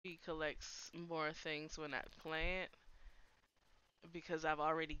he collects more things when I plant because I've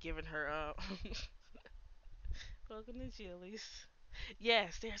already given her up. Welcome to Chili's.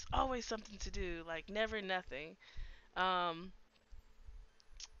 Yes, there's always something to do, like never nothing. Um,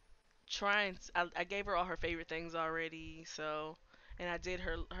 I gave her all her favorite things already, so and I did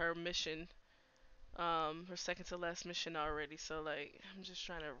her mission, her second to last mission already. So like I'm just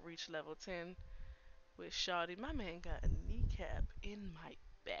trying to reach level 10 with Shawty. My man got a kneecap in my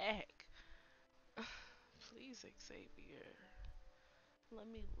back. Please, Xavier, let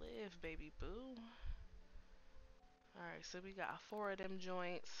me live, baby boo. All right, so we got four of them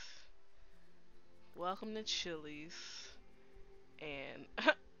joints. Welcome to Chili's and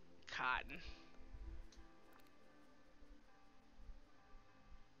cotton.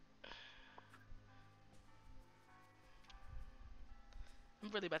 I'm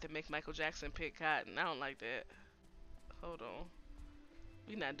really about to make Michael Jackson pick cotton. I don't like that. Hold on.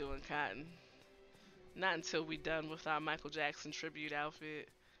 We not doing cotton. Not until we done with our Michael Jackson tribute outfit.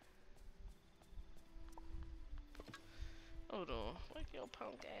 Hold on. Wake your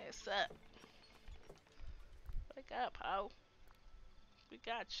punk ass up. Wake up, ho. We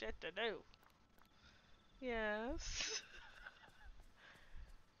got shit to do. Yes.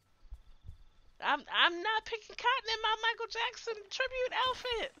 I'm not picking cotton in my Michael Jackson tribute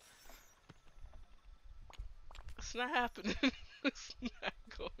outfit. It's not happening. It's not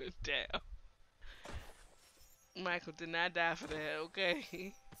going down. Michael did not die for that,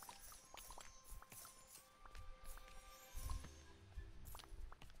 okay?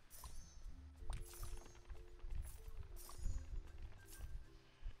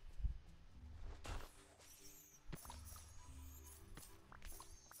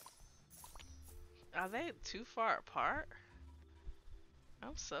 Are they too far apart?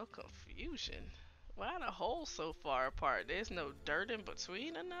 I'm so confusion. Why the holes so far apart? There's no dirt in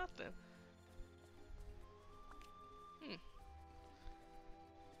between or nothing. Hmm.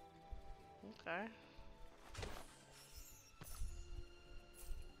 Okay.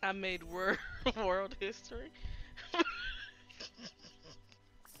 I made world history.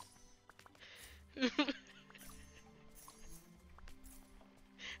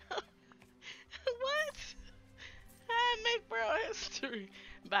 What? I make world history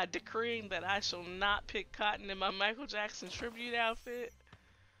by decreeing that I shall not pick cotton in my Michael Jackson tribute outfit.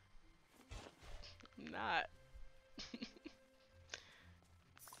 I'm not.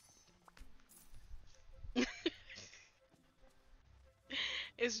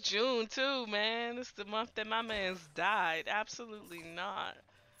 It's June too, man. It's the month that my man's died. Absolutely not.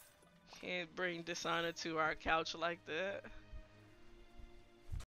 Can't bring dishonor to our couch like that.